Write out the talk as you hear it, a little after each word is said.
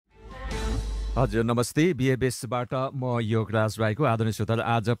हजुर नमस्ते बीएफबीएसबाट म योग राज राईको आदरणीय श्रोता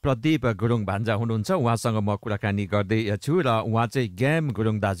आज प्रदीप गुरुङ भान्जा हुनुहुन्छ उहाँसँग म कुराकानी गर्दै छु र उहाँ चाहिँ गेम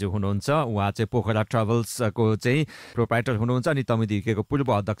गुरुङ दाजु हुनुहुन्छ उहाँ चाहिँ पोखरा ट्राभल्सको चाहिँ प्रोप्राइटर हुनुहुन्छ अनि तमिदिकेको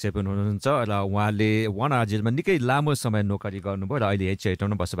पूर्व अध्यक्ष पनि हुनुहुन्छ र उहाँले वन आरजेलमा निकै लामो समय नोकरी गर्नुभयो र अहिले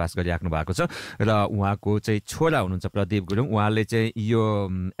हेटौँमा बसोबास गरिराख्नु भएको छ र उहाँको चाहिँ छोरा हुनुहुन्छ प्रदीप गुरुङ उहाँले चाहिँ यो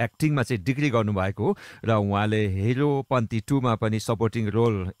एक्टिङमा चाहिँ डिग्री गर्नुभएको हो र उहाँले हेरोपन्ती 2 मा पनि सपोर्टिङ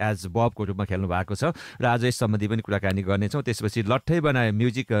रोल एज बबको रूपमा खेल्नु भएको छ र आज यस सम्बन्धी पनि कुराकानी गर्नेछौँ। त्यसपछि लट्ठै बनाए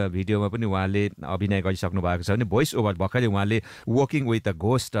म्युजिक भिडियोमा पनि उहाँले अभिनय गरिसक्नु भएको छ भने भोइस ओभर भर्खरै उहाँले वर्किङ विथ द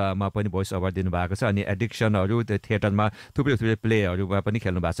घोस्टमा पनि भोइस ओभर दिनुभएको छ अनि एडिक्सनहरू त्यो थिएटरमा थुप्रै प्लेहरूमा पनि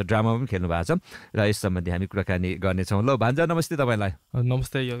खेल्नु भएको छ ड्रामामा पनि खेल्नु भएको छ र यस सम्बन्धी हामी कुराकानी गर्नेछौँ। ल भान्जा नमस्ते तपाईँलाई।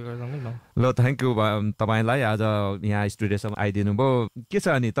 नमस्ते ल थ्याङ्क यू तपाईँलाई आज यहाँ स्टुडियोसम्म आइदिनु भयो। के छ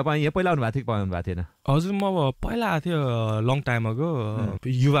अनि तपाईँ यहाँ पहिला आउनु भएको थियो कि आउनु भएको थिएन? हजुर म पहिला आएको थियो लङ टाइम अगो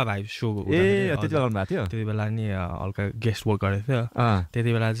युवा भाइ सो त्यति बेला आउनु भएको थियो। त्यति बेला नि हल्का गेस्ट वर्क गरेको थियो।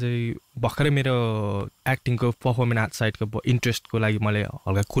 त्यति बेला चाहिँ भर्खरै मेरो एक्टिङको पर्फर्मेन्स आर्ट साइडको इन्ट्रेस्टको लागि मैले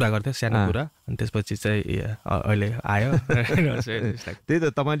हल्का कुरा गर्थेँ सानो कुरा अनि त्यसपछि चाहिँ अहिले आयो। त्यही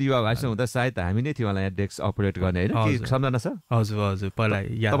त तपाईँले युवा भाइसँग हुँदा सायद हामी नै थियो होला यहाँ डेस्क अपरेट गर्ने होइन के सम्झना छ? हजुर हजुर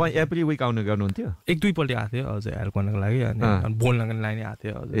पहिला तपाईँ एभ्री विक आउने गर्नुहुन्थ्यो? एक दुईपल्ट आएको थियो हजुर हेल्प गर्नको लागि अनि बोल्नको लागि आएको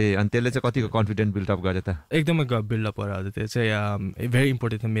थियो हजुर। अनि त्यसले चाहिँ कतिको कन्फिडेन्ट बिल्डअप गरे त? एकदमै बिल्डअप गर्यो हजुर। त्यो चाहिँ भेरी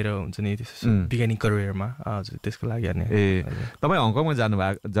इम्पोर्टेन्ट थियो मेरो हुन्छ नि बिगिनिङ करियरमा हजुर त्यसको लागि अनि। तपाईँ हङकङमा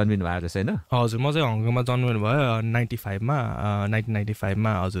जन्मिनु भएको रहेछ होइन? हजुर म चाहिँ हङकङमा जन्मिनु भयो 1995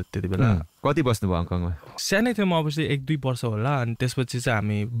 मा हजुर। त्यति बेला कति बस्नुभयो हङकङमा? सानै थियो म अवश्य 1-2 वर्ष होला अनि त्यसपछि चाहिँ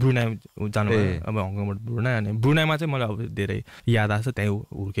हामी ब्रुनाई जानुभयो अब हङकङबाट ब्रुनाई अनि ब्रुनाईमा चाहिँ मलाई अब धेरै याद आएको छ त्यहीँ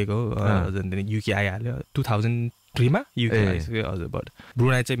हुर्केको हजुर। युके आइहाल्यो 2003 मा युके आइसक्यो हजुर। बट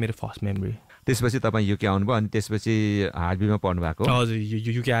ब्रुनाई चाहिँ मेरो फर्स्ट मेमोरी। त्यसपछि तपाईँ युके आउनुभयो अनि त्यसपछि हार्डबीमा पढ्नु भएको? हजुर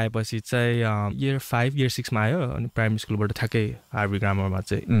युके आएपछि चाहिँ इयर 5 इयर 6 मा आयो अनि प्राइमेरी स्कुलबाट ठ्याक्कै हार्बी ग्रामरमा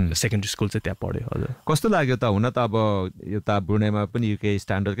चाहिँ सेकेन्डरी स्कुल चाहिँ त्यहाँ पढ्यो हजुर। कस्तो लाग्यो त? हुन त अब यता ब्रुनाईमा पनि युके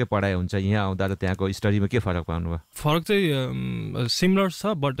स्ट्यान्डर्डकै पढाइ हुन्छ यहाँ आउँदा र त्यहाँको स्टडीमा के फरक पाउनुभयो? फरक चाहिँ सिमिलर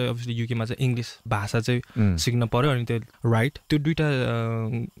छ बट अभियसली युकेमा चाहिँ इङ्ग्लिस भाषा चाहिँ सिक्न पर्यो अनि त्यो राइट त्यो दुइटा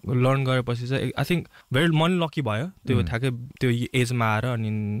लर्न गरेपछि चाहिँ आई थिङ्क भेरी मन लकी भयो त्यो ठ्याक्कै त्यो एजमा आएर अनि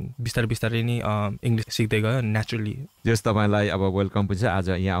बिस्तारै इङ्ग्लिस सिक्दै गयो नेचुरली। जस तपाईँलाई अब वेलकम पनि छ आज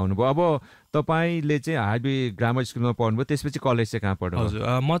यहाँ आउनुभयो। अब तपाईँले चाहिँ हार्बी ग्रामर स्कुलमा पढ्नुभयो त्यसपछि कलेज चाहिँ कहाँ पढ्नु?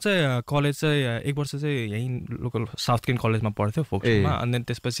 हजुर म चाहिँ कलेज चाहिँ 1 वर्ष चाहिँ यहीँ लोकल साउथ केन कलेजमा पढ्थ्यो फोक्समा अनि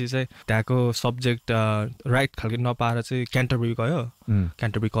त्यसपछि चाहिँ त्यहाँको सब्जेक्ट राइट खालको नपाएर चाहिँ क्यान्टरबरी गयो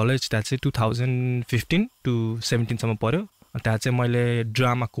क्यान्टरबरी कलेज त्यहाँ चाहिँ 2015 to 17 सम्म पढ्यो। त्यहाँ चाहिँ मैले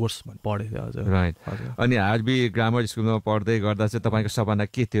ड्रामा कोर्स पढेको थिएँ हजुर। राइट। अनि हार्बी ग्रामर स्कुलमा पढ्दै गर्दा चाहिँ तपाईँको सपना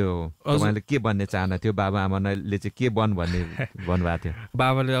के थियो? तपाईँले के बन्ने चाहना थियो? बाबा आमाले चाहिँ के बन भन्ने भन्नुभएको थियो?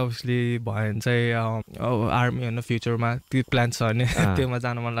 बाबाले अभियसली भयो भने चाहिँ आर्मी होइन फ्युचरमा त्यो प्लान छ भने त्योमा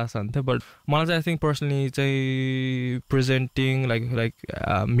जानु मन लाग्छ भन्थ्यो। बट मलाई चाहिँ आई थिङ्क पर्सनली चाहिँ प्रेजेन्टिङ लाइक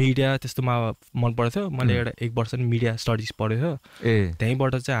मिडिया त्यस्तोमा मन पर्थ्यो। मैले एउटा 1 वर्ष मिडिया स्टडिज पढेको थियो।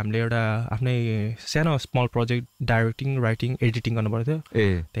 त्यहीँबाट चाहिँ हामीले एउटा आफ्नै सानो small project directing writing editing गर्नु पर्थ्यो।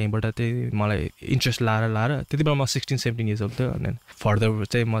 त्यहीँबाट चाहिँ मलाई इन्ट्रेस्ट लाएर त्यति बेला म 16-17 इयर्स ओल्ड थियो अनि फर्दर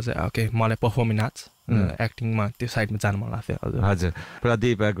चाहिँ म चाहिँ ओके मलाई पर्फर्मिङ आर्ट्स एक्टिङमा त्यो साइडमा जानु मन लाग्थ्यो हजुर। हजुर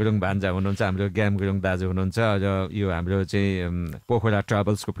प्रदीप गुरुङ भान्जा हुनुहुन्छ हाम्रो गेम गुरुङ दाजु हुनुहुन्छ र यो हाम्रो चाहिँ पोखरा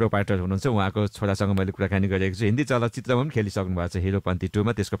ट्राभल्सको प्रोप्राइटर हुनुहुन्छ उहाँको छोरासँग मैले कुराकानी गरेको छु। हिन्दी चलचित्रमा पनि खेलिसक्नु भएको छ हेरोपन्ती 2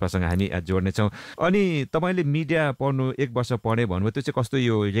 मा त्यसको प्रसङ्ग हामी जोड्नेछौँ। अनि तपाईँले मिडिया पढ्नु 1 वर्ष पढेँ भन्नुभयो त्यो चाहिँ कस्तो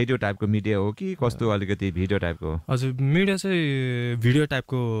यो रेडियो टाइपको मिडिया हो कि कस्तो अलिकति भिडियो टाइपको? हजुर मिडिया चाहिँ भिडियो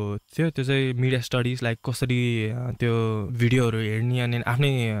टाइपको थियो। त्यो चाहिँ मिडिया स्टडिज लाइक कसरी त्यो भिडियोहरू हेर्ने अनि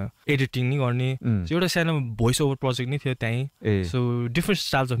आफ्नै एडिटिङ नि गर्ने एउटा सानो भोइस ओभर प्रोजेक्ट नै थियो त्यहीँ। सो डिफ्रेन्ट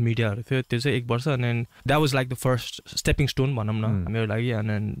स्टाइल्स अफ मिडियाहरू थियो। त्यो चाहिँ 1 वर्ष अनि that was like the first stepping stone भनौँ न मेरो लागि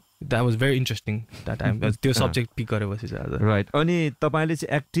अनि that was very interesting that time त्यो सब्जेक्ट पिक गरेपछि चाहिँ। राइट। अनि तपाईँले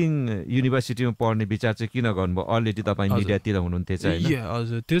चाहिँ एक्टिङ युनिभर्सिटीमा पढ्ने विचार चाहिँ किन गर्नुभयो? अलरेडी तपाईँ मिडियातिर हुनुहुन्थ्यो चाहिँ?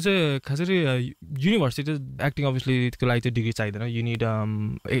 हजुर त्यो चाहिँ खास गरी युनिभर्सिटी एक्टिङ अभियसली त्यसको लागि चाहिँ डिग्री चाहिँदैन यु निड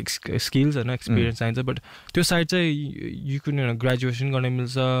स्किल्स होइन एक्सपिरियन्स चाहिन्छ। बट त्यो साइड चाहिँ यु कुन ग्रेजुएसन गर्ने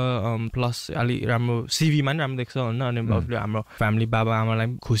मिल्छ प्लस अलि राम्रो सिभीमा पनि राम्रो देख्छ होइन अनि हाम्रो फ्यामिली बाबा आमालाई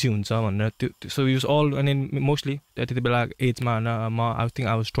पनि खुसी हुन्छ भनेर त्यो सो युज अल अनि मोस्टली त्यति बेला एजमा होइन म आई थिङ्क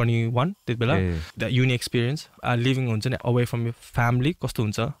आई वाज 21 त्यति बेला द युनि एक्सपिरियन्स लिभिङ हुन्छ नि अवे फ्रम यर फ्यामिली कस्तो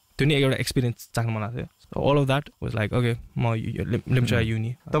हुन्छ त्यो नि एउटा एक्सपिरियन्स चाख्नु मन लाग्थ्यो। all of that was like okay म लिम्चा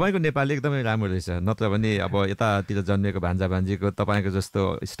युनि। तपाईको नेपाली एकदमै राम्रो रहेछ नत्र भने अब यतातिर जन्मेको भान्जा भान्जीको तपाईको जस्तो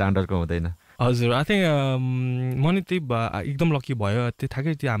स्ट्यान्डर्डको हुँदैन। हजुर आई थिङ्क म नि त्यही एकदम लकी भयो त्यो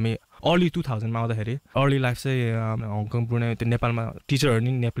ठ्याक्कै त्यो हामी अर्ली 2000मा आउँदाखेरि अर्ली लाइफ चाहिँ हङकङ ब्रुनाई त्यो नेपालमा टिचरहरू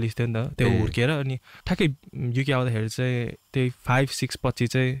नि नेपालीज थियो नि त त्यो हुर्किएर अनि ठ्याक्कै युके आउँदाखेरि चाहिँ त्यही 5-6 पछि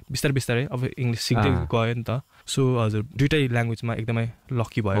चाहिँ बिस्तारै बिस्तारै अब इङ्ग्लिस सिक्दै गयो नि त सो हजुर दुइटै ल्याङ्ग्वेजमा एकदमै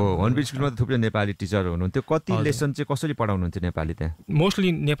लकी भयो हर्नबिल स्कुलमा त थुप्रै नेपाली टिचर हुनुहुन्थ्यो कति लेसन चाहिँ कसरी पढाउनुहुन्थ्यो नेपाली त्यहाँ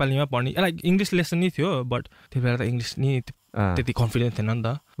मोस्टली नेपालीमा पढ्ने लाइक इङ्ग्लिस लेसन नै थियो बट त्यति बेला त इङ्ग्लिस नि त्यति कन्फिडेन्स थिएन नि त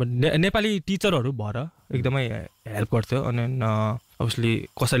बट नेपाली टिचरहरू भएर एकदमै हेल्प गर्थ्यो अनि अभियसली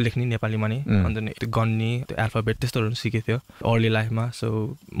कसरी लेख्ने नेपालीमा नि अन्त त्यो गन्ने त्यो एल्फाबेट त्यस्तोहरू सिकेको थियो अर्ली लाइफमा सो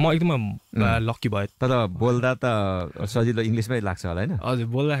म एकदमै लकी भयो तर बोल्दा त सजिलो इङ्ग्लिसमै लाग्छ होला होइन हजुर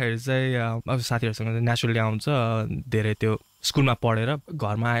बोल्दाखेरि चाहिँ अब साथीहरूसँग नेचुरली आउँछ धेरै त्यो स्कुलमा पढेर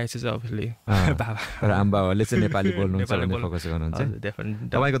घरमा आएपछि चाहिँ अभियसली बाबा आमाबाहरूले चाहिँ नेपाली बोल्नुहुन्छ भन्ने फोकस गर्नुहुन्छ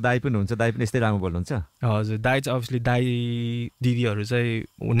तपाईँको दाइ पनि हुन्छ दाइ पनि यस्तै राम्रो बोल्नुहुन्छ हजुर दाइ चाहिँ अभियसली दाइ दिदीहरू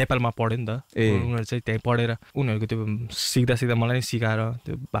चाहिँ नेपालमा पढ्यो नि त उनीहरू चाहिँ त्यहीँ पढेर उनीहरूको त्यो सिक्दा सिक्दा मलाई नै सिकाएर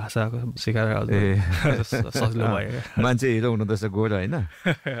त्यो भाषाको सिकाएर सजिलो भयो मान्छे हिरो हुनुहुँदो गोर होइन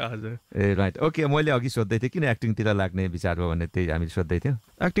हजुर ए राइट ओके मैले अघि सोध्दै थिएँ किन एक्टिङतिर लाग्ने विचार भयो भन्ने त्यही हामीले सोध्दै थियौँ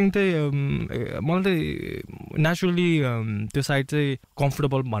एक्टिङ चाहिँ मलाई चाहिँ नेचुरली त्यो साइड चाहिँ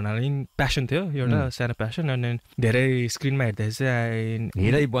कम्फर्टेबल भन्नाले प्यासन थियो एउटा सानो प्यासन अनि धेरै स्क्रिनमा हेर्दाखेरि चाहिँ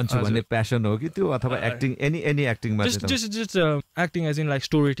हिरै बन्छु भन्ने प्यासन हो कि त्यो अथवा acting any एक्टिङमा just acting as in like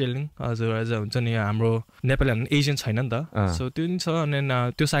story telling हजुर एज हुन्छ नि हाम्रो नेपाली एजियन छैन नि त सो त्यो पनि छ अनि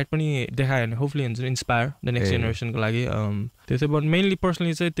त्यो साइड पनि देखायो भने होपफुली हुन्छ इन्सपायर द नेक्स्ट जेनेरेसनको लागि त्यो चाहिँ बट मेनली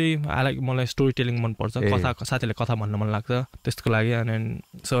पर्सनली चाहिँ त्यही लाइक मलाई स्टोरी टेलिङ मनपर्छ कथा साथीहरूले कथा भन्न मन लाग्छ त्यसको लागि अनि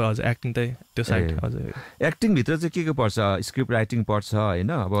सो हजुर एक्टिङ चाहिँ त्यो साइड हजुर एक्टिङभित्र चाहिँ के पर्छ स्क्रिप्ट राइटिङ पर्छ होइन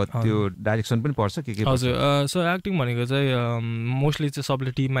अब त्यो डाइरेक्सन पनि पर्छ के हजुर सो एक्टिङ भनेको चाहिँ मोस्टली चाहिँ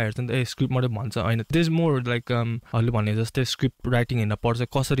सबले टिममा हेर्छ नि त ए स्क्रिप्ट मात्रै भन्छ होइन त्यस मोर लाइकहरूले भने जस्तै स्क्रिप्ट राइटिङ हेर्न पर्छ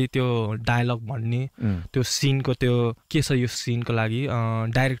कसरी त्यो डायलग भन्ने त्यो सिनको त्यो के छ यो सिनको लागि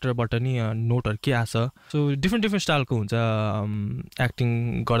डाइरेक्टरबाट नि नोटहरू के आछ सो डिफ्रेन्ट स्टाइलको हुन्छ एक्टिङ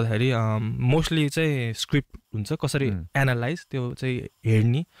गर्दाखेरि मोस्टली चाहिँ स्क्रिप्ट हुन्छ कसरी एनालाइज त्यो चाहिँ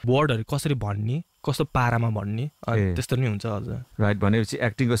हेर्ने वर्डहरू कसरी भन्ने कस्तो पारामा भन्ने त्यस्तो नै हुन्छ हजुर राइट भनेपछि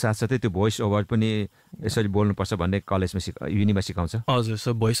एक्टिङको साथसाथै त्यो भोइस ओभर पनि यसरी बोल्नुपर्छ भन्ने कलेजमा युनिमा सिकाउँछ हजुर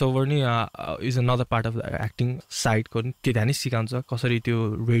सो भोइस ओभर नि is another part of acting साइडको त्यो ध्यानै सिकाउँछ कसरी त्यो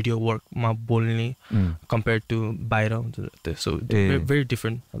रेडियो वर्कमा बोल्ने कम्पेयर टु बाहिर हुन्छ सो भेरी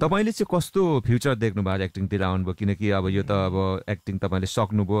डिफ्रेन्ट तपाईँले चाहिँ कस्तो फ्युचर देख्नु भयो एक्टिङतिर आउनुभयो किनकि अब यो त अब एक्टिङ तपाईँले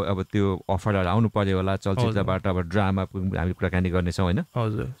सक्नुभयो अब त्यो अफरहरू आउनु पर्यो होला चलचित्रबाट अब ड्रामा हामी कुराकानी गर्नेछौँ होइन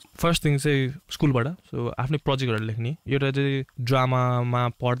हजुर फर्स्ट थिङ चाहिँ स्कुलबाट सो आफ्नै प्रोजेक्टहरू लेख्ने एउटा चाहिँ ड्रामामा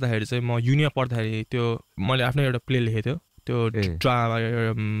पढ्दाखेरि चाहिँ म युनिमा पढ्दाखेरि त्यो मैले आफ्नै एउटा प्ले लेखेको थियो त्यो ड्रामा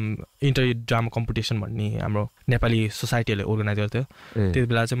इन्टर ड्रामा कम्पिटिसन भन्ने हाम्रो नेपाली सोसाइटीहरूले अर्गनाइज गर्थ्यो त्यति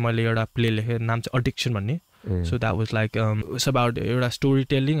बेला चाहिँ मैले एउटा प्ले लेखेँ नाम चाहिँ एडिक्सन भन्ने so that was like it's about एउटा स्टोरी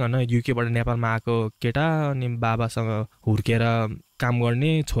टेलिङ होइन युकेबाट नेपालमा आएको केटा अनि बाबासँग हुर्केर काम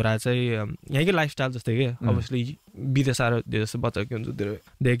गर्ने छोरा चाहिँ यहीँकै लाइफस्टाइल जस्तै के अभियसली विदेश आएर धेरै जस्तो बच्चा के हुन्छ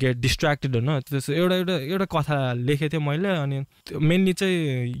दे गेट डिस्ट्र्याक्टेड होइन त्यस्तो एउटा कथा लेखेको थिएँ मैले अनि मेनली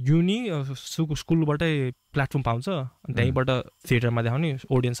चाहिँ युनि स्कुलबाटै प्लेटफर्म पाउँछ अनि त्यहीँबाट थिएटरमा देखाउने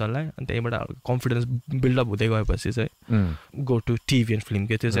अडियन्सहरूलाई अनि त्यहीँबाट कन्फिडेन्स बिल्डअप हुँदै गएपछि चाहिँ go to TV and film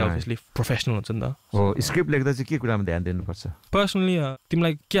के त्यो चाहिँ अभियसली प्रोफेसनल हुन्छ नि त हो स्क्रिप्ट लेख्दा चाहिँ के कुरामा ध्यान दिनुपर्छ पर्सनली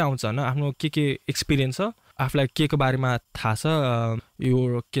तिमीलाई के आउँछ होइन आफ्नो के एक्सपिरियन्स छ आफूलाई के को बारेमा थाहा छ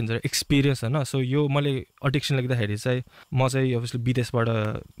यो के भन्छ एक्सपिरियन्स होइन सो यो मैले एडिक्सन लेख्दाखेरि चाहिँ म चाहिँ अभियसली विदेशबाट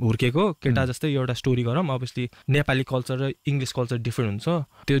हुर्केको केटा जस्तै एउटा स्टोरी गरौँ अभियसली नेपाली कल्चर र इङ्ग्लिस कल्चर डिफ्रेन्ट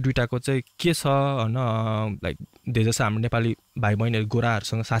हुन्छ त्यो दुइटाको चाहिँ के छ होइन लाइक धेरै जस्तो हाम्रो नेपाली भाइ बहिनीहरू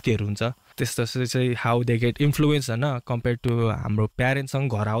गोराहरूसँग साथीहरू हुन्छ त्यस्तो चाहिँ हाउ दे गेट इन्फ्लुएन्स होइन कम्पेयर टु हाम्रो प्यारेन्ट्ससँग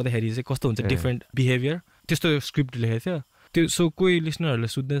घर आउँदाखेरि चाहिँ कस्तो हुन्छ डिफ्रेन्ट बिहेभियर त्यस्तो स्क्रिप्ट लेखेको थियो त्यो सो कोही लिसनरहरूले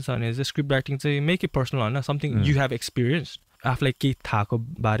सुन्दैछ भने चाहिँ स्क्रिप्ट राइटिङ चाहिँ मेक इट पर्सनल होइन समथिङ यु हेभ एक्सपिरियन्स आफूलाई केही थाहाको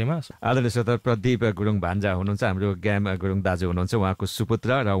बारेमा आदरणीय श्रोता प्रदीप गुरुङ भान्जा हुनुहुन्छ हाम्रो ग्याम गुरुङ दाजु हुनुहुन्छ उहाँको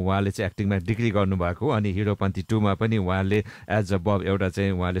सुपुत्र र उहाँले चाहिँ एक्टिङमा डिग्री गर्नुभएको अनि हिरोपन्ती 2 मा पनि उहाँले एज अ बब एउटा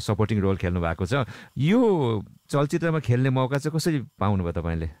चाहिँ उहाँले सपोर्टिङ रोल खेल्नु भएको छ यो चलचित्रमा खेल्ने मौका चाहिँ कसरी पाउनुभयो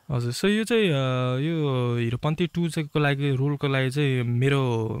तपाईँले हजुर सो यो चाहिँ यो हिरोपन्ती 2 चाहिँ को लागि रोलको लागि चाहिँ मेरो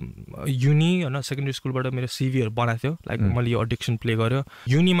युनि होइन सेकेन्डरी स्कुलबाट मेरो सिभीहरू बनाएको थियो लाइक मैले यो एडिक्सन प्ले गर्यो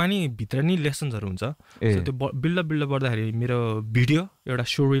युनिमा नि भित्र नि लेसन्सहरू हुन्छ सो त्यो बिल्डअप गर्दाखेरि मेरो भिडियो एउटा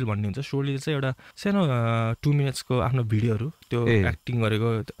सो रिल भन्ने हुन्छ सो रिल चाहिँ एउटा सानो 2 मिनट्सको आफ्नो भिडियोहरू त्यो एक्टिङ गरेको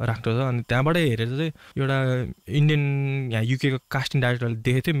राख्दो छ अनि त्यहाँबाटै हेरेर चाहिँ एउटा इन्डियन यहाँ युकेको कास्टिङ डाइरेक्टरले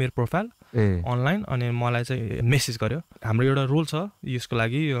देखेको थियो मेरो प्रोफाइल अनलाइन अनि मलाई चाहिँ मेसेज गर्यो हाम्रो एउटा रोल छ यसको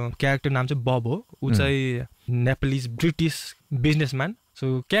लागि क्यारेक्टर नाम चाहिँ बब हो ऊ चाहिँ Nepalese British businessman so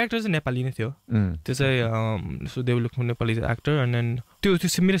character चाहिँ नेपाली नै थियो त्यो चाहिँ so they will look Nepali actor and then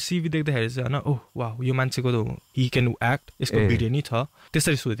त्यो मेरो सिभी देख्दाखेरि चाहिँ होइन ओह वाह यो मान्छेको हि क्यान एक्ट यसको भिडियो नि छ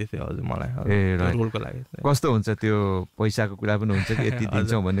त्यसरी सोधेको थियो हजुर मलाई रोलको लागि कस्तो हुन्छ त्यो पैसाको कुरा पनि हुन्छ कि यति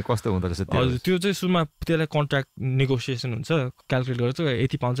दिन्छौँ भन्ने कस्तो हुँदो रहेछ हजुर त्यो चाहिँ सुरुमा त्यसलाई कन्ट्र्याक्ट नेगोसिएसन हुन्छ क्यालकुलेट गरेर चाहिँ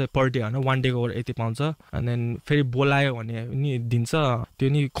यति पाउँछ पर डे होइन 1 डेको यति पाउँछ एन्ड देन फेरि बोलायो भने नि दिन्छ त्यो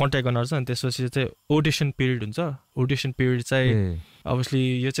नि कन्ट्याक्ट गर्न पर्छ अनि त्यसपछि चाहिँ ओडिसन पिरियड हुन्छ ओडिसन पिरियड चाहिँ अभियसली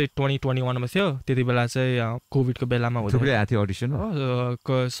यो चाहिँ 2021 मा थियो त्यति बेला चाहिँ कोभिडको बेलामा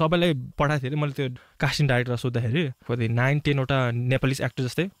सबैलाई पठाएको थिएँ मैले त्यो कास्टिङ डाइरेक्टरलाई सोद्धाखेरि कति 9-10 वटा नेपालीज एक्टर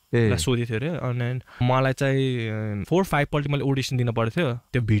जस्तै सोधेको थियो अरे अनि मलाई चाहिँ 4-5 पल्ट मैले ओडिसन दिनु पर्थ्यो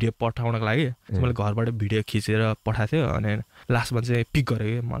त्यो भिडियो पठाउनको लागि मैले घरबाट भिडियो खिचेर पठाएको थियो अनि लास्टमा चाहिँ पिक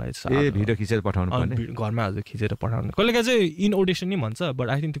गरेँ मलाई भिडियो खिचेर पठाउनु पर्ने घरमा हजुर खिचेर पठाउनु कहिलेकाहीँ चाहिँ इन ओडिसन नि भन्छ बट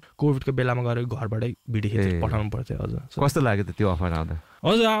आई थिङ्क त्यो कोभिडको बेलामा गएर घरबाटै भिडियो खिचेर पठाउनु पर्थ्यो हजुर कस्तो लाग्यो त त्यो अफर आउँदा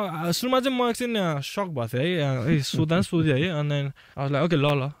हजुर सुरुमा चाहिँ म एकछिन सक भएको थिएँ है सोधेँ है अनि हजुरलाई ओके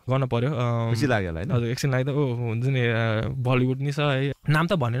ल गर्न पर्यो खुसी लाग्यो होला हजुर एकछिन लाग्दा हुन्छ नि बलिउड नि छ है नाम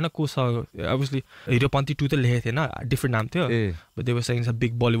त भनेन को छ अभियसली हिरोपन्ती 2 त लेखेको थिएन डिफ्रेन्ट नाम थियो but they were saying a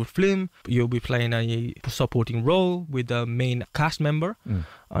big Bollywood film you be playing a supporting role with the main caste member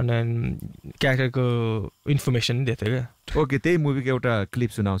अनि क्यारेक्टरको इन्फर्मेसन नि दिएको थियो क्या ओके त्यही मुभीको एउटा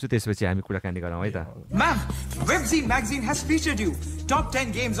क्लिप सुनाउँछु त्यसपछि हामी कुराकानी गरौँ है त ma'am वेबजी magazine has featured you top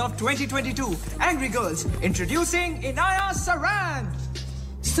 10 games of 2022 angry girls introducing Inaya सरान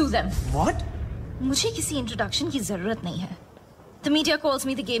Sue them. What? मुझे किसी इंट्रोडक्शन की जरूरत नहीं है. The media calls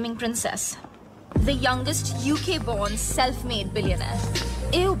me the gaming princess, the youngest UK-born self-made billionaire.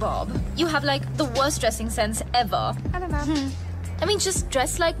 Ew, Bob, you have like the worst dressing sense ever. Hello, ma'am. I mean, just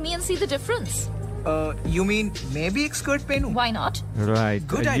dress like me and see the difference. You mean maybe skirt pehnu? Why not? Right.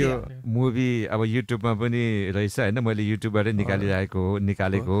 Good idea. Movie अब युट्युबमा पनि रहेछ हैन मैले युट्युबबाटै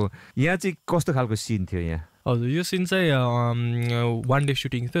निकालेको यहाँ चाहिँ कस्तो खालको सिन थियो यहाँ हजुर यो सिन चाहिँ 1 डे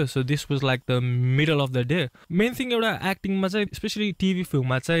सुटिङ थियो so this was like the middle of the day main thing एउटा एक्टिङमा चाहिँ स्पेसली टिभी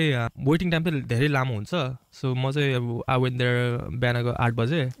फिल्ममा चाहिँ वेटिङ टाइम चाहिँ धेरै लामो हुन्छ सो म चाहिँ अब आई वेन्ट देयर बिहानको 8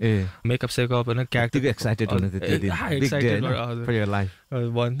 बजे मेकअप सेकअप होइन क्यारेक्टर एक्साइटेड हुनु थियो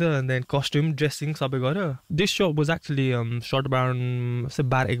भन्थ्यो एन्ड देन कस्ट्युम ड्रेसिङ सबै गऱ्यो this so was actually short around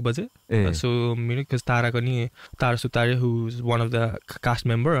 12-1 बजे सो मेरो ताराको नि तारा सुतारे हु is one of the caste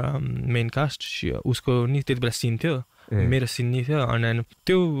member main caste उसको नि त्यति बेला सिन थियो मेरो सिन नि थियो अनि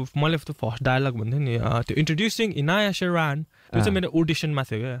त्यो मैले त्यो फर्स्ट डायलग भन्थ्यो नि त्यो इन्ट्रोड्युसिङ इनाया सरान त्यो चाहिँ मेरो ओडिसनमा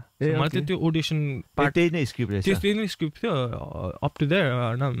थियो क्या मलाई त्यो ओडिसन पार्टै नै स्क्रिप्ट रहेछ त्यही नै स्क्रिप्ट थियो अप टु देयर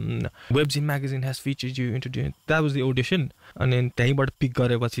होइन वेबजी magazine has featured you introduce that was the audition अनि त्यहीँबाट पिक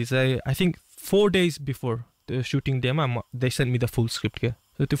गरेपछि चाहिँ आई थिङ्क 4 days बिफोर त्यो सुटिङ डेमा they send me the full script क्या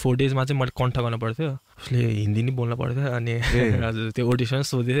त्यो 4 daysमा चाहिँ मैले कन्ठ गर्नु पर्थ्यो उसले हिन्दी नि बोल्नु पर्थ्यो अनि हजुर त्यो ओडिसन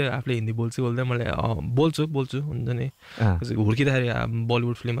सोधेको थियो आफूले हिन्दी बोल्दै मैले बोल्छु हुन्छ नि हुर्किँदाखेरि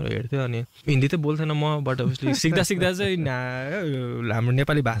बलिउड फिल्महरू हेर्थ्यो अनि हिन्दी त बोल्थेन म बट उसले सिक्दा चाहिँ हाम्रो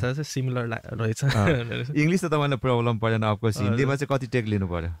नेपाली भाषा चाहिँ सिमिलर रहेछ इङ्ग्लिस त तपाईँलाई प्रब्लम परेन अफकोर्स हिन्दीमा चाहिँ कति टेक लिनु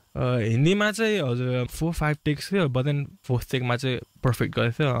पर्यो हिन्दीमा चाहिँ हजुर 4-5 टेक्स थियो बट देन 4th टेकमा चाहिँ पर्फेक्ट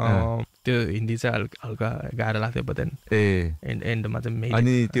गरेको थियो त्यो हिन्दी चाहिँ हल्का गाह्रो लाग्थ्यो बट देन एन्डमा चाहिँ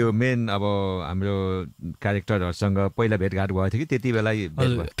अनि त्यो मेन अब हाम्रो क्यारेक्टरहरुसँग पहिला भेटघाट भयो थियो कि त्यति बेला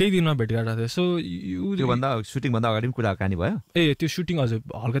त्यही दिनमा भेटघाट थियो सो त्यो भन्दा सुटिङ भन्दा अगाडि पनि कुराकानी भयो त्यो सुटिङ हजुर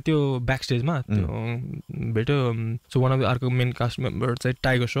हल्का त्यो ब्याक स्टेजमा भेट्यो सो वान अफ द अर्को मेन कास्ट मेम्बर चाहिँ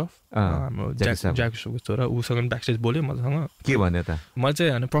टाइगर श्रफ हाम्रो ज्याक श्रफको छोरा उसँग पनि ब्याक स्टेज बोल्यो मसँग के भन्यो त म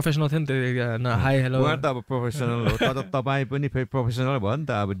चाहिँ हैन प्रोफेसनल थिएँ नि त हाई हेलो त अब प्रोफेसनल हो तर तपाईँ पनि फेरि प्रोफेसनल भयो नि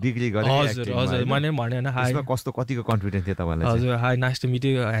त अब डिग्री गरे हजुर मैले भने हैन हाई कस्तो कतिको कन्फिडेन्स थियो तपाईलाई हजुर high nice to meet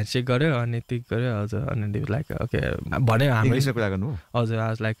you handshake गर्यो अनि त्यही गर्यो हजुर अनि दे लाइक ओके भने हाम्रो इङ्ग्लिसमा कुरा गर्नु हजुर आई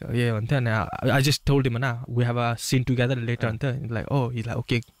वाज लाइक ए भन्थ्यो अनि आई जस्ट टोल्ड हिम ना we have a scene together letter भन्थ्यो like oh he like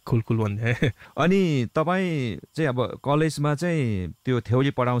okay कुल भन्थ्यो अनि तपाईँ चाहिँ अब कलेजमा चाहिँ त्यो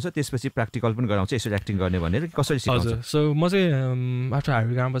थ्योरी पढाउँछ त्यसपछि प्र्याक्टिकल पनि गराउँछ यसरी एक्टिङ गर्ने भनेर कसरी सिकाउँछ हजुर सो म चाहिँ आफ्टर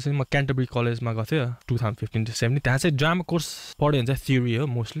हार्वर्ड गएपछि म क्यान्टरबरी कलेजमा गएको थिएँ 2015-17 त्यहाँ चाहिँ ड्रामा कोर्स पढ्यो भने चाहिँ थ्योरी हो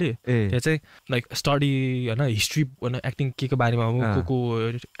मोस्टली त्यहाँ चाहिँ लाइक स्टडी होइन हिस्ट्री होइन एक्टिङ के बारेमा हो को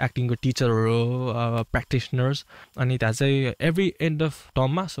एक्टिङको टिचरहरू प्र्याक्टिसनर्स अनि त्यहाँ चाहिँ एभ्री एन्ड अफ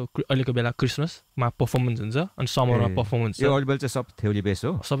टर्ममा सो अहिलेको बेला क्रिसमसमा पर्फर्मेन्स हुन्छ अनि समरमा पर्फर्मेन्स चाहिँ सब थ्योरी बेस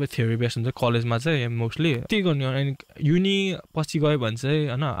हो सबै थ्योरी बेस हुन्छ कलेजमा चाहिँ मोस्टली त्यही गर्ने अनि युनि पछि गयो भने चाहिँ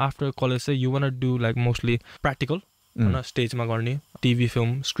होइन आफ्टर कलेज चाहिँ you want do like mostly practical होइन स्टेजमा गर्ने टिभी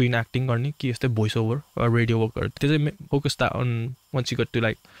फिल्म स्क्रिन एक्टिङ गर्ने कि यस्तै भोइस ओभर रेडियो वर्कहरू त्यो चाहिँ focus on once you got to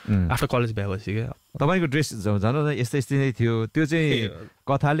like after college भएपछि के तपाईको ड्रेस झन् यस्तै नै थियो त्यो चाहिँ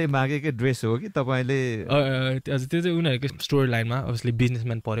कथाले मागेकै ड्रेस हो कि तपाईले अझ त्यो चाहिँ उनीहरुको स्टोरी लाइनमा अभियसली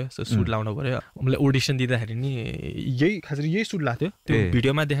बिजनेसम्यान पर्यो सो सुट लाउन पर्यो मैले ऑडिसन दिँदाखेरि नि यही खासरी यही सुट लाग्थ्यो त्यो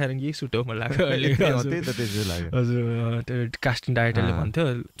भिडियोमा देखाएर यही सुट हो मलाई लाग्यो अहिले त्यही त त्यसो लाग्यो हजुर त्यो कास्टिङ डाइरेक्टरले भन्थ्यो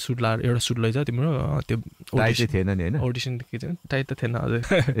सुट लाएर एउटा सुट लैजा तिम्रो त्यो टाइट थिएन नि हैन ऑडिसन के चाहिँ टाइट त थिएन हजुर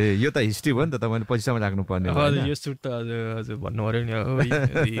ए यो त हिस्ट्री हो नि त तपाईले पैसामा राख्नु पर्ने हो हजुर यो सुट त हजुर भन्नु पर्यो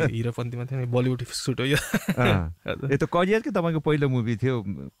नि हिरोपन्तीमा थियो नि बलिउड सुट हो यो ए त करियर के तपाईको पहिलो मुभी थियो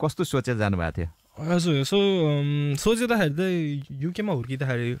कस्तो सोचेर जानु भएको थियो हजुर सो सोच्दाखेरि चाहिँ युकेमा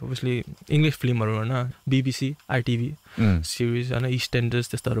हुर्किँदाखेरि अभियसली इङ्ग्लिस फिल्महरू होइन BBC ITV सिरिज होइन इस्टेन्डर्स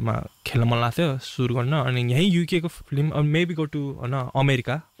त्यस्तोहरूमा खेल्न मन लाग्थ्यो सुरु गर्न अनि यहीँ युकेको फिल्म मेबी गो टु होइन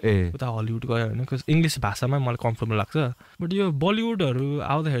अमेरिका उता हलिउड गयो होइन बिकज इङ्ग्लिस भाषामा मलाई कम्फर्टेबल लाग्छ बट यो बलिउडहरू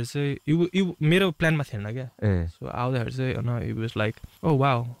आउँदाखेरि चाहिँ यो मेरो प्लानमा थिएन क्या सो आउँदाखेरि चाहिँ होइन it was like oh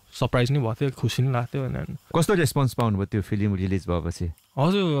wow surprise नै भएको थियो खुसी नै लाग्थ्यो अनि कस्तो रेस्पोन्स पाउनुभयो त्यो फिल्म रिलिज भएपछि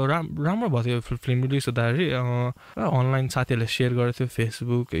हजुर राम्रो भएको थियो फिल्म रिलिज हुँदाखेरि अनलाइन साथीहरूले सेयर गरेको थियो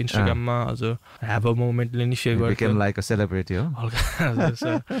फेसबुक इन्स्टाग्राममा हजुर ह्याभ अ मोमेन्टले नि सेयर गरेको थियो लाइक अ सेलिब्रिटी हो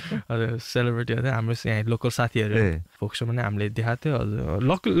हजुर सेलिब्रिटी हो हाम्रो यहाँ लोकल साथीहरू फोक्सोमा नै हामीले देखाएको थियो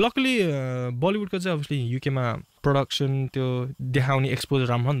हजुर लकली बलिउडको चाहिँ अभियसली युकेमा प्रोडक्सन त्यो देखाउने एक्सपोजर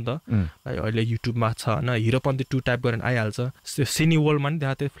राम्रो नि त अहिले युट्युबमा छ होइन हिरोपन्ती 2 टाइप गरेर आइहाल्छ त्यो सिनी वर्ल्डमा नि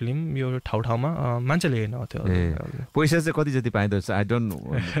देखाएको थियो फिल्म यो ठाउँमा मान्छेले हेर्न थियो पैसा चाहिँ कति जति पाइँदो रहेछ आई डोन्ट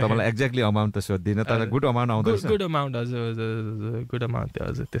तपाईँलाई एक्ज्याक्टली अमाउन्ट त सोध्दिनँ तर गुड अमाउन्ट आउँदो रहेछ गुड अमाउन्ट हजुर गुड अमाउन्ट थियो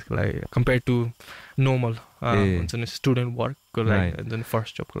हजुर त्यसको लागि कम्पेयर टु नर्मल हुन्छ नि स्टुडेन्ट वर्कको लागि हुन्छ नि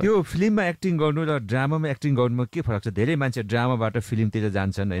फर्स्ट जबको लागि यो फिल्ममा एक्टिङ गर्नु र ड्रामामा एक्टिङ गर्नुमा के फरक छ धेरै मान्छे ड्रामाबाट फिल्मतिर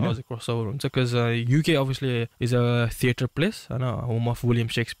जान्छन् हैन हजुर क्रसओभर हुन्छ because UK obviously is a theatre plays हैन home of William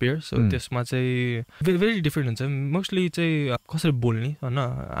Shakespeare so त्यसमा चाहिँ भेरी डिफरेन्ट हुन्छ मोस्टली चाहिँ कसरी बोल्ने हैन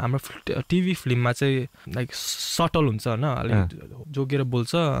हाम्रो टिभी फिल्ममा चाहिँ लाइक सटल हुन्छ हैन अलिक जोगेर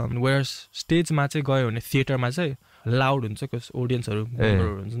बोल्छ वेयर स्टेजमा चाहिँ गयो भने थिएटरमा चाहिँ लाउड हुन्छ बिकज ऑडियन्सहरू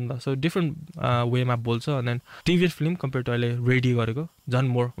हुन्छ नि त सो डिफरेन्ट वेमा बोल्छ अनि टिभी फिल्म कम्पेयर टु अहिले रेडी गरेको झन्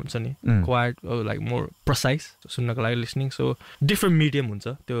मोर हुन्छ नि क्वाइट लाइक मोर प्रोसाइज सुन्नको लागि लिसनिङ सो डिफरेन्ट मिडियम हुन्छ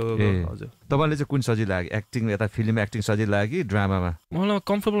त्यो हजुर तपाईँले चाहिँ कुन सजिलो लाग्यो एक्टिङ यता फिल्म एक्टिङ सजिलो लाग्यो कि ड्रामामा मलाई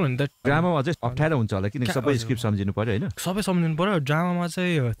कम्फर्टेबल हुन्छ ड्रामामा अझै अप्ठ्यारो हुन्छ होला किनकि सबै स्क्रिप्ट सम्झिनु पर्यो होइन सबै सम्झिनु पर्यो ड्रामामा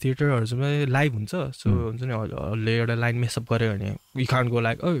चाहिँ थिएटरहरू चाहिँ लाइभ हुन्छ सो हुन्छ नि अहिले एउटा लाइन मेसअप गऱ्यो भने यु कान्ट गो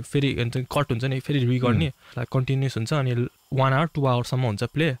लाइक फेरि कट हुन्छ नि फेरि रिगर्ने लाइक कन्टिन्युस हुन्छ अनि 1 hour 2 hourसम्म हुन्छ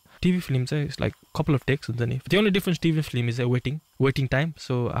प्ले टिभी फिल्म चाहिँ लाइक कपाल अफ टेक्स हुन्छ नि त्यो only difference TV film is waiting time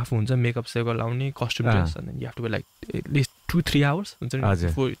so आफू हुन्छ मेकअप सेकअप लाउने कस्ट्युम ड्रेस अनि you have to be like at least 2-3 hours हुन्छ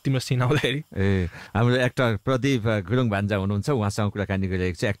नि तिम्रो सिन आउँदाखेरि ए हाम्रो एक्टर प्रदीप गुरुङ भान्जा हुनुहुन्छ उहाँसँग कुराकानी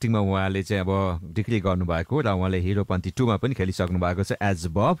गरिरहेको छ एक्टिङमा उहाँले चाहिँ अब डिग्री गर्नुभएको र उहाँले हिरोपन्ती 2 मा पनि खेलिसक्नु भएको छ एज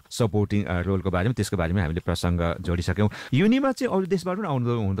बब सपोर्टिङ रोलको बारेमा त्यसको बारेमा हामीले प्रसङ्ग जोडिसक्यौँ युनिमा चाहिँ अरू देशबाट पनि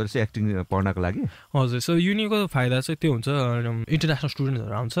आउनु हुँदो रहेछ एक्टिङ पढ्नको लागि हजुर सो युनिको फाइदा चाहिँ त्यो हुन्छ इन्टरनेसनल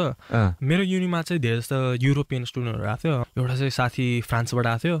स्टुडेन्टहरू आउँछ मेरो युनिमा चाहिँ धेरै जस्तो युरोपियन स्टुडेन्टहरू आएको थियो एउटा चाहिँ साथी फ्रान्सबाट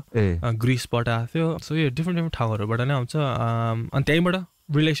आएको थियो ग्रिसबाट आएको थियो सो यो डिफरेन्ट ठाउँहरूबाट नै आउँछ अनि त्यहीँबाट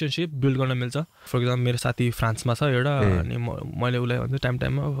रिलेसनसिप बिल्ड गर्न मिल्छ फर इक्जाम्पल मेरो साथी फ्रान्समा छ एउटा अनि मैले उसलाई भन्छु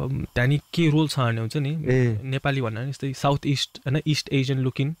टाइममा त्यहाँनिर के रोल छ भने हुन्छ नि नेपाली भन्दा नि यस्तै साउथ इस्ट होइन इस्ट एसियन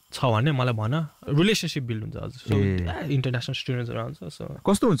लुकिङ छ भने मलाई भन रिलेसनसिप बिल्ड हुन्छ हजुर सो इन्टरनेसनल स्टुडेन्ट्सहरू आउँछ सो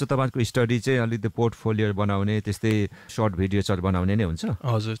कस्तो हुन्छ तपाईँको स्टडी चाहिँ अलिक पोर्टफोलियो बनाउने त्यस्तै सर्ट भिडियोजहरू बनाउने नै हुन्छ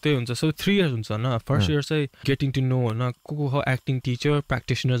हजुर त्यही हुन्छ सो 3 years हुन्छ होइन फर्स्ट इयर चाहिँ गेटिङ टु नो होइन को एक्टिङ टिचर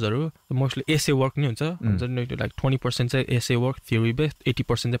प्र्याक्टिसनर्सहरू मोस्टली एसे वर्क नै हुन्छ नि लाइक 20% चाहिँ एसे वर्क थ्योरी बेस्ड 80%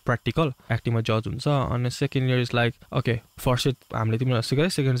 चाहिँ प्र्याक्टिकल एक्टिङमा जज हुन्छ अनि second year is like okay first year हामीले तिमीलाई सिकायो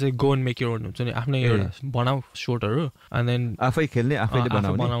सेकेन्ड चाहिँ go and make your own हुन्छ नि आफ्नै एउटा बनाऊ सोर्टहरू अनि देन आफै खेल्ने आफैले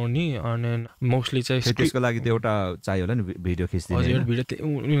बनाउने अनि मोस्टली चाहिँ त्यसको लागि त एउटा चाहियो होला नि भिडियो खिच्दिने हजुर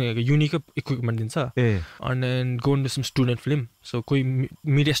भिडियो युनिक इक्विपमेन्ट दिन्छ अनि then go and do some student film so कोही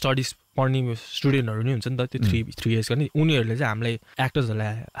मिडिया स्टडिज पढ्ने स्टुडेन्टहरू नै हुन्छ नि त त्यो 3 years गर्ने उनीहरूले चाहिँ हामीलाई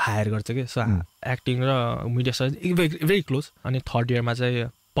एक्टर्सहरूलाई हायर गर्छ कि सो एक्टिङ र मिडिया स्टडिज भेरी क्लोज अनि थर्ड इयरमा चाहिँ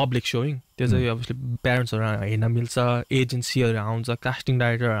पब्लिक सोइङ त्यो चाहिँ अभियसली प्यारेन्ट्सहरू हेर्न मिल्छ एजेन्सीहरू आउँछ कास्टिङ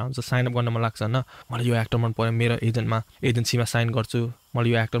डाइरेक्टरहरू आउँछ साइन अप गर्न मन लाग्छ होइन मलाई यो एक्टर मन पऱ्यो मेरो एजेन्सीमा साइन गर्छु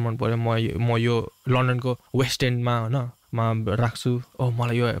मलाई यो एक्टर मन पऱ्यो म यो लन्डनको वेस्ट एन्डमा होइन मा राख्छु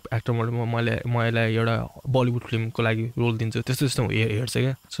मलाई यो एक्टर मैले यसलाई एउटा बलिउड फिल्मको लागि रोल दिन्छु त्यस्तो हेर्छ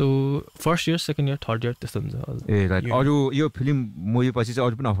क्या so first year second year third year त्यस्तो हुन्छ ए राइट अरू यो फिल्म मुभी पछि चाहिँ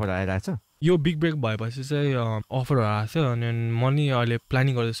अरू पनि अफर आइरहेको छ यो बिग ब्रेक भएपछि चाहिँ अफरहरू आएको थियो अनि म नि अहिले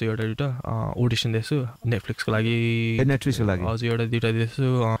प्लानिङ गर्दैछु एउटा दुइटा ओडिसन दिएछु नेटफ्लिक्सको लागि हजुर एउटा दुइटा दिएछु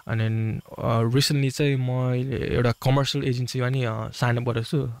अनि रिसेन्टली चाहिँ म एउटा कमर्सियल एजेन्सीमा नि साइन अप गरेको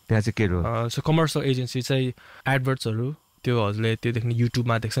छु त्यहाँ चाहिँ के हो सो कमर्सियल एजेन्सी चाहिँ एडभर्ट्सहरू त्यो हजुरले त्यो देख्ने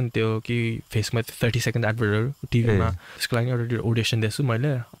युट्युबमा देख्छ नि त्यो कि फेसमा 30 सेकेन्ड एडभर्टहरू टिभीमा त्यसको लागि एउटा ओडिसन दिएछु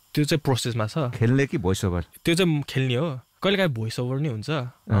मैले त्यो चाहिँ प्रोसेसमा छ खेल्ने कि भोइस ओभर त्यो चाहिँ खेल्ने हो कहिलेकाहीँ भोइस ओभर नै हुन्छ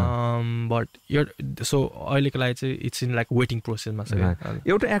बट यो सो अहिलेको लागि चाहिँ इट्स इन लाइक वेटिङ प्रोसेसमा छ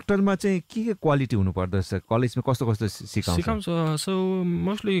एउटा एक्टरमा चाहिँ के क्वालिटी हुनु पर्दछ कलेजमा कस्तो कस्तो सिकाउँछ सो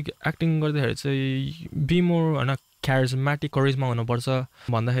मोस्टली एक्टिङ गर्दाखेरि चाहिँ बी मोर होइन क्यारिजमेटिक करेजमा हुनुपर्छ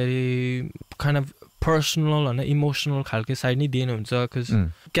भन्दाखेरि काइन्ड अफ पर्सनल होइन इमोसनल खालको साइड नै दिनु हुन्छ बिकज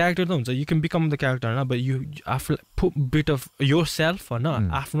क्यारेक्टर त हुन्छ you can become the character होइन बट यु आफू बिट अफ योर सेल्फ होइन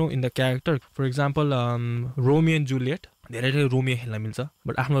आफ्नो in the character for example Romeo and Juliet धेरै रोमियो खेल्न मिल्छ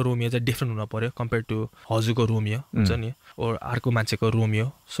बट आफ्नो रोमियो चाहिँ डिफ्रेन्ट हुन पर्यो कम्पेयर टु हजुरको रोमियो हुन्छ नि ओर अर्को मान्छेको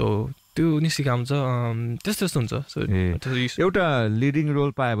रोमियो सो त्यो नि सिकाउँछ त्यस्तो हुन्छ सो एउटा लिडिङ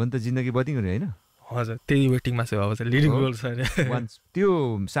रोल पायो भने त जिन्दगी बदिङ होइन हजुर त्यही वेटिङमा छ अब चाहिँ लिडिङ रोल छ त्यो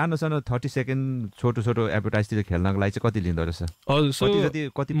सानो सानो 30 सेकेन्ड छोटो छोटो एडभर्टाइजतिर खेल्नको लागि चाहिँ कति लिँदो रहेछ हजुर सो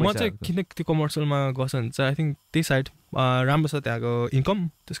म चाहिँ किन त्यो कमर्सियलमा गर्छ भने चाहिँ आई थिङ्क त्यही साइड राम्रो छ त्यहाँको इन्कम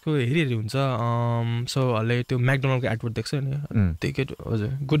त्यसको हेरी हुन्छ सो अहिले त्यो म्याकडोनल्डको एडभर्ट देख्छ नि त्यही गेट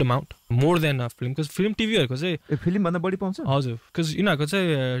हजुर good amount more than a film because film टिभीहरूको चाहिँ फिल्मभन्दा बढी पाउँछ हजुर बिकज यिनीहरूको चाहिँ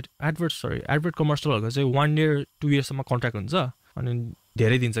एडभर्ट कमर्सियलहरूको चाहिँ 1 year 2 yearsसम्म कन्ट्र्याक्ट हुन्छ अनि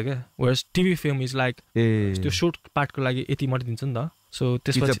धेरै दिन्छ क्या wears TV film is like त्यो सर्ट पार्टको लागि यति मात्रै दिन्छ नि त सो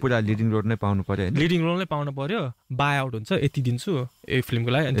त्यसपछि पुरा लिडिङ रोल नै पाउनु पर्यो लिडिङ रोल नै पाउनु पर्यो बाय आउट हुन्छ यति दिन्छु ए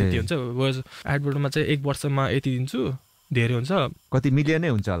फिल्मको लागि अनि त्यति हुन्छ वेयर्स एडभर्टमा चाहिँ 1 वर्षमा यति दिन्छु धेरै हुन्छ कति मिलियन नै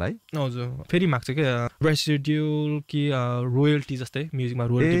हुन्छ होला है हजुर फेरि माग्छ क्या रेसिड्युल कि रोयल्टी जस्तै म्युजिकमा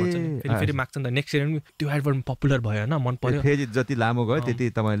रोयल्टी भन्छ फेरि माग्छ नि त नेक्स्ट इयर त्यो एडभर्ट पपुलर भयो होइन मन पर्यो फेरि जति लामो गयो त्यति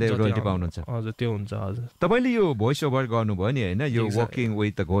तपाईँले रोयल्टी पाउनुहुन्छ हजुर त्यो हुन्छ हजुर तपाईँले यो भोइस ओभर गर्नुभयो नि होइन यो वर्किङ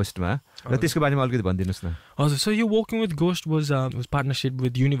विथ द घोस्टमा र त्यसको बारेमा अलिकति भनिदिनुहोस् न हजुर सो यो working with ghost was partnership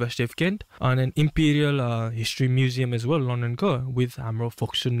with university of Cantt अनि imperial history museum as well लन्डनको with हाम्रो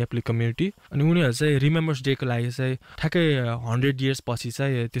फोक्सुन नेपाली कम्युनिटी अनि उनीहरू चाहिँ रिमेम्बर्स डेको लागि चाहिँ ठ्याक्कै 100 years पछि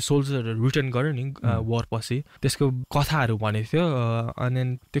चाहिँ त्यो सोल्जरहरू रिटर्न गर्यो नि वार पछि त्यसको कथाहरू भनेको थियो अनि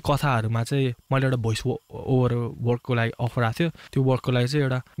त्यो कथाहरूमा चाहिँ मैले एउटा भोइस ओभर वर्कको लागि अफर आएको थियो त्यो वर्कको लागि चाहिँ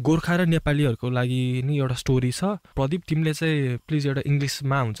एउटा गोर्खा र नेपालीहरूको लागि नि एउटा स्टोरी छ प्रदीप तिमीले चाहिँ प्लिज एउटा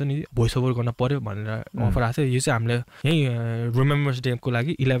इङ्ग्लिसमा हुन्छ नि भोइस ओभर गर्न पर्यो भनेर अफर आएको थियो यो चाहिँ हामीले यहीँ रिमेम्बर्स डेको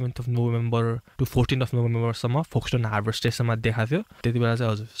लागि 11th of November to 14th of November सम्म फोक्सटन हार्बर स्टेसनमा देखाएको थियो त्यति बेला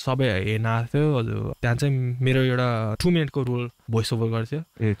चाहिँ हजुर सबै हेर्न आएको थियो हजुर त्यहाँ चाहिँ मेरो एउटा 2 minute को रोल भोइस ओभर गर्थ्यो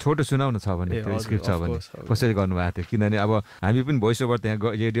ए छोटो सुनाउन छ भने त्यो स्क्रिप्ट छ भने कसरी गर्नुभएको थियो किनभने अब हामी पनि भोइस ओभर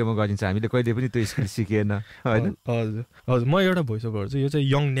त्यहाँ रेडियोमा गरिन्छ हामीले कहिले पनि त्यो स्किल सिकेन होइन हजुर हजुर म एउटा भोइस ओभर गर्छु यो चाहिँ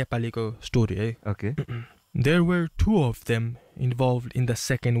यङ नेपालीको स्टोरी है okay There were 2 of them involved in the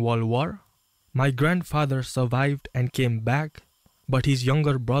Second World War. My grandfather survived and came back, but his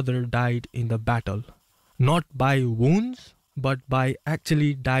younger brother died in the battle. Not by wounds, but by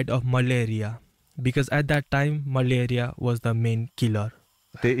actually died of malaria. Because at that time, malaria was the main killer.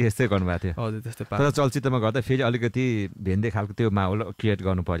 त्यही यस्तै गर्नुभएको थियो हजुर त्यस्तै तर चलचित्रमा गर्दा फेरि अलिकति भेन्दै खालको त्यो माहौल क्रिएट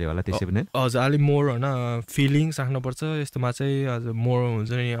गर्नु पर्यो होला त्यसै पनि हजुर अलिक मोर होइन फिलिङ्स राख्नुपर्छ यस्तोमा चाहिँ हजुर मोर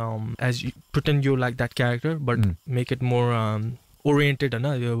हुन्छ नि as pretend you like that character but make it more oriented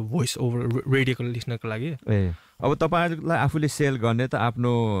होइन यो भोइस ओभर रेडियोको लिस्नरको लागि ए अब तपाईँहरूलाई आफूले सेल गर्ने त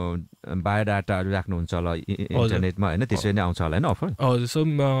आफ्नो बायोडाटाहरू राख्नुहुन्छ होला इन्टरनेटमा होइन त्यसरी नै आउँछ होला होइन अफर हजुर सो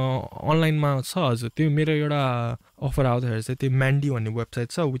अनलाइनमा छ हजुर त्यो मेरो एउटा अफर आउँदाखेरि चाहिँ त्यो म्यान्डी भन्ने वेबसाइट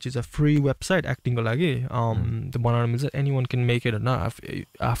छ which is a free website एक्टिङको लागि त्यो बनाउन मिल्छ any one can make it होइन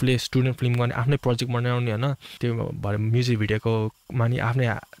आफूले स्टुडेन्ट फिल्म गर्ने आफ्नै प्रोजेक्ट बनाउने होइन त्यो भएर म्युजिक भिडियोको मानि आफ्नै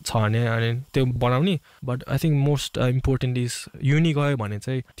छ भने अनि त्यो बनाउने but I think most important is युनि गयो भने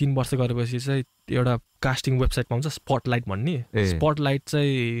चाहिँ 3 वर्ष गरेपछि चाहिँ एउटा कास्टिङ वेबसाइट पाउँछ स्पटलाइट भन्ने स्पटलाइट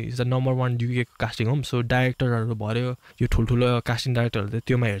चाहिँ is the number 1 युकेको casting home so डाइरेक्टरहरू भर्यो यो ठुल्ठुलो कास्टिङ डाइरेक्टरहरू चाहिँ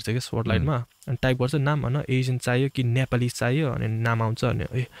त्योमा हेर्छ कि स्पटलाइटमा अनि टाइप गर्छ नाम होइन एजियन चाहियो कि नेपाली चाहियो अनि नाम आउँछ अनि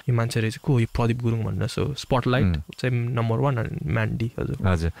यो मान्छे रहेछ को यो प्रदीप गुरुङ भनेर सो स्पटलाइट चाहिँ नम्बर 1 अनि म्यान्डी हजुर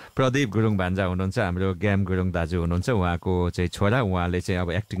हजुर प्रदीप गुरुङ भान्जा हुनुहुन्छ हाम्रो ग्याम गुरुङ दाजु हुनुहुन्छ उहाँको चाहिँ छोरा उहाँले चाहिँ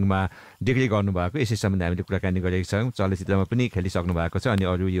अब एक्टिङमा डिग्री गर्नुभएको यसै सम्बन्धी हामीले कुराकानी गरेका छौँ चलचित्रमा पनि खेलिसक्नु भएको छ अनि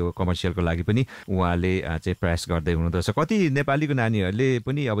अरू यो कमर्सियलको लागि पनि उहाँले चाहिँ प्रयास गर्दै हुनुहुँदो रहेछ कति नेपालीको नानीहरूले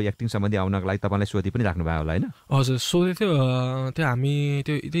पनि अब एक्टिङ सम्बन्धी आउनको लागि तपाईँलाई सोधी पनि राख्नु भयो होला होइन हजुर सोधेको थियो त्यो हामी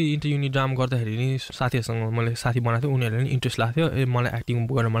त्यही इन्टर युनिट ड्रामा गर्दाखेरि नि साथीहरूसँग मैले साथी बनाएको थिएँ उनीहरूले नि इन्ट्रेस्ट लाग्थ्यो मलाई एक्टिङ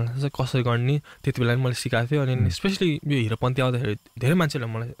गर्न मन लाग्छ कसरी गर्ने त्यति बेला नि मैले सिकाएको थिएँ अनि स्पेसली यो हिरोपन्ती आउँदाखेरि धेरै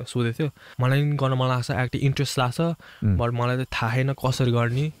मान्छेहरूले मलाई सोधेको थियो मलाई नि गर्न मन लाग्छ एक्टिङ इन्ट्रेस्ट लाग्छ बट मलाई त थाहा छैन कसरी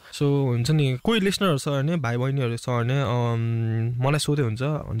गर्ने सो हुन्छ नि कोही लिसनरहरू छ भने भाइ बहिनीहरू छ भने मलाई सोधे हुन्छ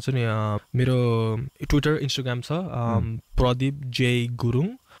नि मेरो ट्विटर इन्स्टाग्राम छ प्रदीप जे गुरुङ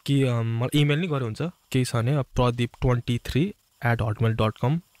कि मलाई इमेल नि गरे हुन्छ केही छ भने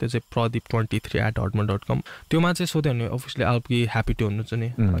pradip23@hotmail.com त्यो चाहिँ pradip23@hotmail.com त्योमा चाहिँ सोध्यो भने obviously I will be happy to हुनुहुन्छ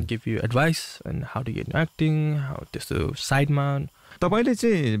नि give you advice and how to get acting त्यस्तो साइडमा तपाईँले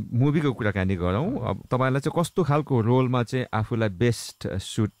चाहिँ मुभीको कुराकानी गरौँ अब तपाईँलाई चाहिँ कस्तो खालको रोलमा चाहिँ आफूलाई बेस्ट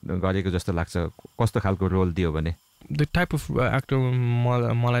सुट गरेको जस्तो लाग्छ कस्तो खालको रोल दियो भने द टाइप अफ एक्टर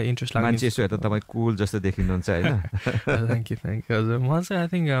मलाई इन्ट्रेस्ट लाग्छ मान्छे यसो हेर्दा तपाईँ कुल जस्तो देखिनुहुन्छ होइन थ्याङ्क यू हजुर म चाहिँ I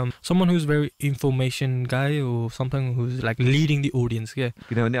think someone who is very information गाई हो something who is like leading the audience के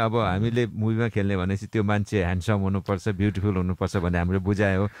किनभने अब हामीले मुभीमा खेल्ने भनेपछि त्यो मान्छे ह्यान्डसम हुनुपर्छ ब्युटिफुल हुनुपर्छ भन्ने हाम्रो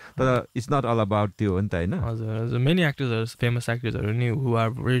बुझाइ हो तर इट्स नट अल अबाउट त्यो हो नि त होइन हजुर हजुर मेनी एक्टर्सहरू फेमस एक्टर्सहरू नि हु आर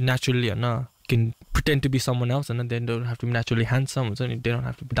भेरी नेचुरली होइन can pretend to be someone else and then they don't have to be naturally handsome so they don't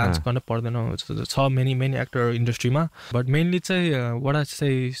have to dance गर्न पर्दैन छ many actor industry मा but mainly चाहिँ what I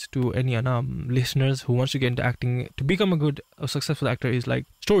say to any listeners who wants to get into acting to become a good successful actor is like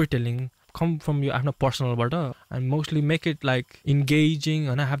storytelling come from your आफ्नो personal बाट and mostly make it like engaging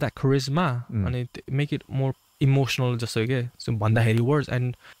and have that charisma and make it more emotional just so के so भन्दाखेरि words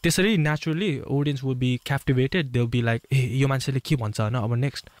and त्यसरी naturally audience will be captivated they'll be like ए यो मान्छेले के भन्छ हैन अब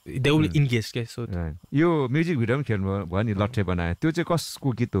next they will engage के so यो म्युजिक भिडियो पनि खेल्नु भयो नि लट्ठे बनाए त्यो चाहिँ कसको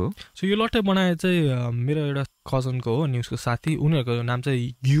गीत हो so यो लट्ठे बनाए चाहिँ मेरो एउटा कजनको हो न्युजको साथी उनीहरुको नाम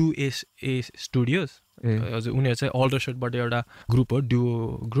चाहिँ USA स्टुडियोज हजुर उनीहरु चाहिँ अल्डरसोटबाट एउटा ग्रुप हो ड्युओ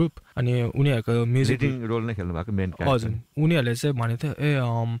ग्रुप अनि उनीहरुको म्युजिक रोल नै खेल्नु भएको मेन हजुर उनीहरुले चाहिँ भनेको थियो ए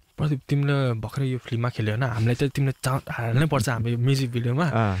प्रदीप तिमीले भर्खरै यो फिल्ममा खेल्यो हैन हामीलाई चाहिँ तिमीले हाल्नै पर्छ हाम्रो म्युजिक भिडियोमा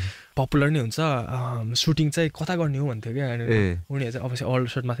पपुलर नै हुन्छ सुटिङ चाहिँ कता गर्ने हो भन्थ्यो क्या अनि उनीहरु चाहिँ अवश्य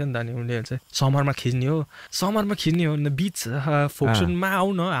अल्डरसोटमा थियो नि त अनि उनीहरु चाहिँ समरमा खिच्ने हो नि बीच फोक्सनमा आउ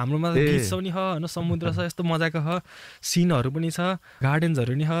न हाम्रोमा बीच छ नि हैन समुद्र छ यस्तो मजाको छ सिनहरु पनि छ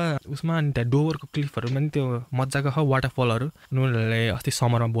गार्डन्सहरु नि छ उसमा अनि त्यहाँ डोभरको क्लिफहरुमा नि त्यो मजाको छ वाटरफलहरु उनीहरुले अस्ति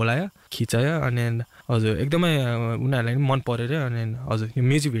समरमा बोलायो खिचायो अनि हजुर एकदमै उनीहरुलाई नि मन पर्यो रे अनि हजुर यो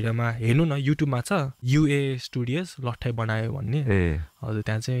म्युजिक भिडियोमा हेर्नु न युट्युबमा छ युए स्टुडियोज लट्ठै बनायो भन्ने हजुर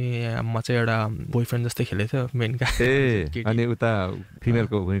त्यहाँ चाहिँ म चाहिँ एउटा बोयफ्रेन्ड जस्तै खेलेको थियो मेन अनि उता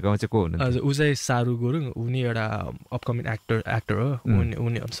फिमेलको भूमिकामा चाहिँ को हुनुहुन्छ हजुर उ चाहिँ सारू गुरुङ उनी एउटा अपकमिङ एक्टर हो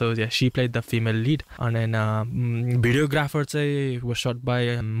उनी so she played the female lead अनि भिडियोग्राफर चाहिँ वाज शट बाइ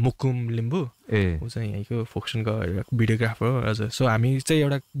मुकुम लिम्बू ऊ चाहिँ यहीँको फोक्सनको भिडियोग्राफर हो हजुर सो हामी चाहिँ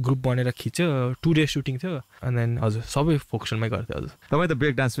एउटा ग्रुप बनेर खिच्यो 2 डे सुटिङ थियो अनि देन हजुर सबै फोक्सनमै गर्थ्यो हजुर तपाईँ त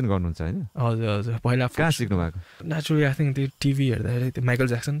ब्रेक डान्स पनि गर्नुहुन्छ होइन हजुर हजुर पहिला कहाँ सिक्नु भएको नेचुरली आई थिङ्क त्यो टिभी हेर्दाखेरि त्यो माइकल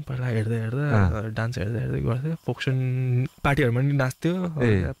ज्याक्सन पहिला हेर्दा डान्स हेर्दै गर्थ्यो फोक्सन पार्टीहरूमा पनि नाच्थ्यो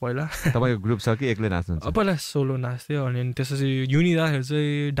पहिला तपाईँको ग्रुप छ कि एक्लै नाच्नुहुन्छ पहिला सोलो नाच्थ्यो अनि त्यसपछि युनि जाँदाखेरि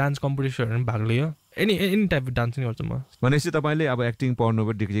चाहिँ डान्स कम्पिटिसनहरू पनि भाग लियो एनी टाइप अफ डान्स नै गर्छु म भनेपछि तपाईँले अब एक्टिङ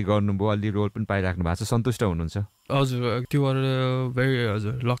पढ्नुभयो डिग्री गर्नुभयो अलि रोल पनि पाइराख्नु भएको छ सन्तुष्ट हुनुहुन्छ हजुर त्यो भेरी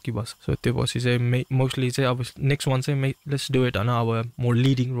हजुर लकी बस सो त्यो पछि चाहिँ मोस्टली चाहिँ अब नेक्स्ट वान चाहिँ लेट्स डु इट होइन अब मोर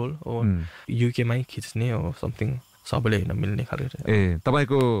लिडिङ रोल हो युकेमै खिच्ने हो समथिङ सबैले हेर्न मिल्ने खालको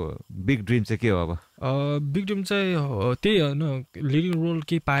तपाईँको बिग ड्रिम चाहिँ के हो अब बिग ड्रिम चाहिँ त्यही होइन लिडिङ रोल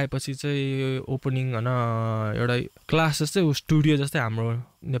केही पाएपछि चाहिँ ओपनिङ होइन एउटा क्लास जस्तै स्टुडियो जस्तै हाम्रो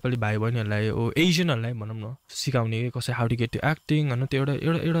नेपाली भाइ बहिनीहरूलाई एसियनहरूलाई भनौँ न सिकाउने कसै how to get to acting होइन त्यो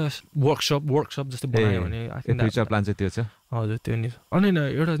एउटा वर्कसप जस्तै बनायो भने फ्युचर प्लान चाहिँ त्यो छ हजुर त्यो नि अनि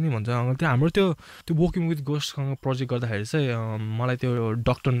एउटा नि भन्छ त्यो हाम्रो त्यो वर्किङ विथ गोस्टसँग प्रोजेक्ट गर्दाखेरि चाहिँ मलाई त्यो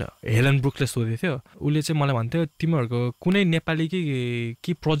डक्टर हेलन ब्रुक्सले सोधेको थियो उसले चाहिँ मलाई भन्थ्यो तिमीहरूको कुनै नेपाली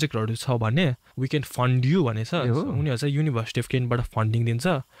के प्रोजेक्टहरू छ भने वी क्यान फन्ड यु भनेछ उनीहरू चाहिँ युनिभर्सिटी अफ केनबाट फन्डिङ दिन्छ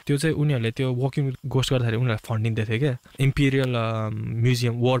त्यो चाहिँ उनीहरूले त्यो वर्किङ विथ गोस्ट गर्दाखेरि उनीहरूलाई फन्डिङ दिएको थियो क्या इम्पिरियल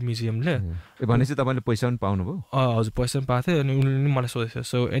म्युजियम वार म्युजियमले भनेपछि तपाईँले पैसा पनि पाउनुभयो हजुर पैसा पनि पाएको थियो अनि उनीहरूले पनि मलाई सोधेको थियो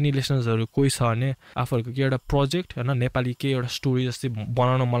सो एनी लिसनर्सहरू कोही छ भने आफूहरूको के एउटा प्रोजेक्ट होइन नेपाली के एउटा स्टोरी जस्तै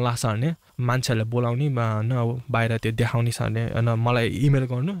बनाउन मन लाग्छ भने मान्छेहरूलाई बोलाउने होइन बाहिर त्यो देखाउने छ भने होइन मलाई इमेल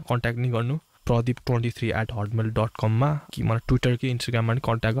गर्नु कन्ट्याक्ट नि गर्नु pradip23@hotmail.com मा कि मलाई ट्विटर कि इन्स्टाग्राममा पनि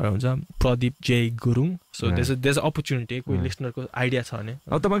कन्ट्याक्ट गरेर हुन्छ प्रदीप जे गुरुङ सो देयर अपर्च्युनिटी कोही लिसनरको आइडिया छ भने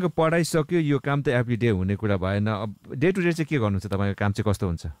अब तपाईँको पढाइ सक्यो यो काम त एभ्रिडे हुने कुरा भएन अब डे टु डे चाहिँ के गर्नुहुन्छ तपाईँको काम चाहिँ कस्तो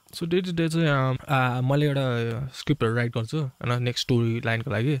हुन्छ सो डे टु डे चाहिँ मैले एउटा स्क्रिप्टहरू राइट गर्छु होइन नेक्स्ट स्टोरी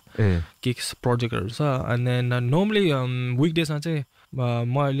लाइनको लागि के प्रोजेक्टहरू छ एन्ड देन नर्मली विकडेजमा चाहिँ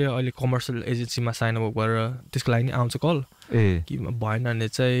मैले अहिले कमर्सियल एजेन्सीमा साइन अप गरेर त्यसको लागि नि आउँछ कल कि भएन भने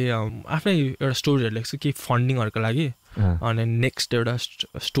चाहिँ आफ्नै एउटा स्टोरीहरू लेख्छु केही फन्डिङहरूको लागि अनि नेक्स्ट एउटा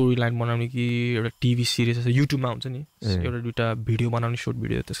स्टोरी लाइन बनाउने कि एउटा टिभी सिरिज युट्युबमा हुन्छ नि एउटा दुइटा भिडियो बनाउने सर्ट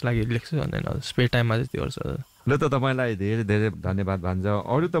भिडियो त्यसको लागि लेख्छु अनि स्पेयर टाइममा चाहिँ त्यो गर्छ ल त तपाईँलाई धेरै धेरै धन्यवाद भन्छ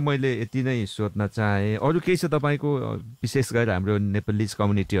अरू त मैले यति नै सोध्न चाहेँ अरू केही छ तपाईँको विशेष गरेर हाम्रो नेपालीज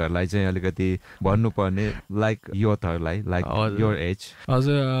कम्युनिटीहरूलाई चाहिँ अलिकति भन्नुपर्ने लाइक युथहरूलाई लाइक योर एज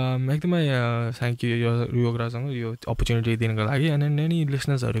हजुर एकदमै थ्याङ्क यू योगराजसँग यो अपर्च्युनिटी दिनको लागि अनि एनी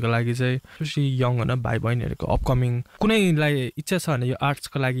लिसनर्सहरूको लागि चाहिँ स्पेसली यङ होइन भाइ बहिनीहरूको अपकमिङ कुनैलाई इच्छा छ भने यो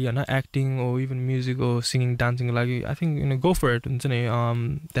आर्ट्सको लागि होइन एक्टिङ हो इभन म्युजिक हो सिङ्गिङ डान्सिङको लागि I think go for it हुन्छ नि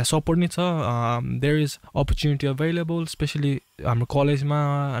त्यहाँ सपोर्ट नै छ there is opportunity available especially हाम्रो कलेजमा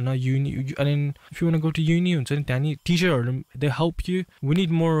होइन युनि अनि if you one go to युनि हुन्छ नि त्यहाँ नि टिचरहरू they help U V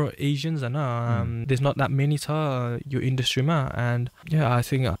need more एजियन्स होइन there is not that many छ यो इन्डस्ट्रीमा and I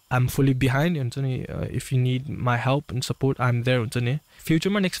think I am fully behind हुन्छ नि if you need my help and support I am there हुन्छ नि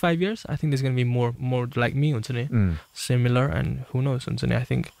फ्युचरमा next 5 years I think there is gonna be more like me हुन्छ नि सिमिलर एन्ड हु नोस हुन्छ नि I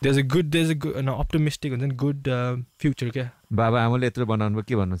think there is a good optimistic हुन्छ नि good future क्या बाबा आमाले यत्रो बनाउनु भयो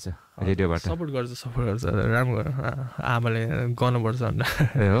के भन्नुहुन्छ रेडियोबाट सपोर्ट गर्छ राम्रो आमाले गर्नुपर्छ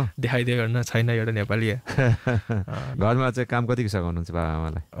भनेर देखाइदिए गर्न छैन एउटा नेपाली घरमा चाहिँ काम कतिको सघाउनुहुन्छ बाबा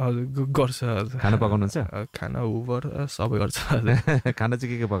आमालाई हजुर गर्छ खाना पकाउनुहुन्छ खाना उबर सबै गर्छ खाना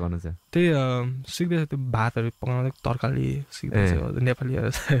चाहिँ के पकाउनुहुन्छ त्यही सिक्दैछ त्यो भातहरू पकाउनु तरकारी सिक्दैछ नेपाली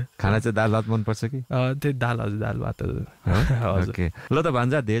खाना चाहिँ दाल भात मनपर्छ कि त्यही दाल हजुर दाल भातहरू ओके ल त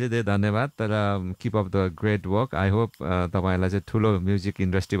भान्जा धेरै धेरै धन्यवाद तर keep up the great work I hope तपाईँलाई चाहिँ ठुलो म्युजिक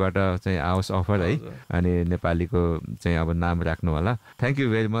इन्डस्ट्रीबाट चाहिँ आओस् अफर है अनि नेपालीको चाहिँ अब नाम राख्नु होला थ्याङ्क यू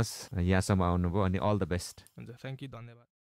भेरी मच यहाँसम्म आउनुभयो अनि अल द बेस्ट हुन्छ थ्याङ्क यू धन्यवाद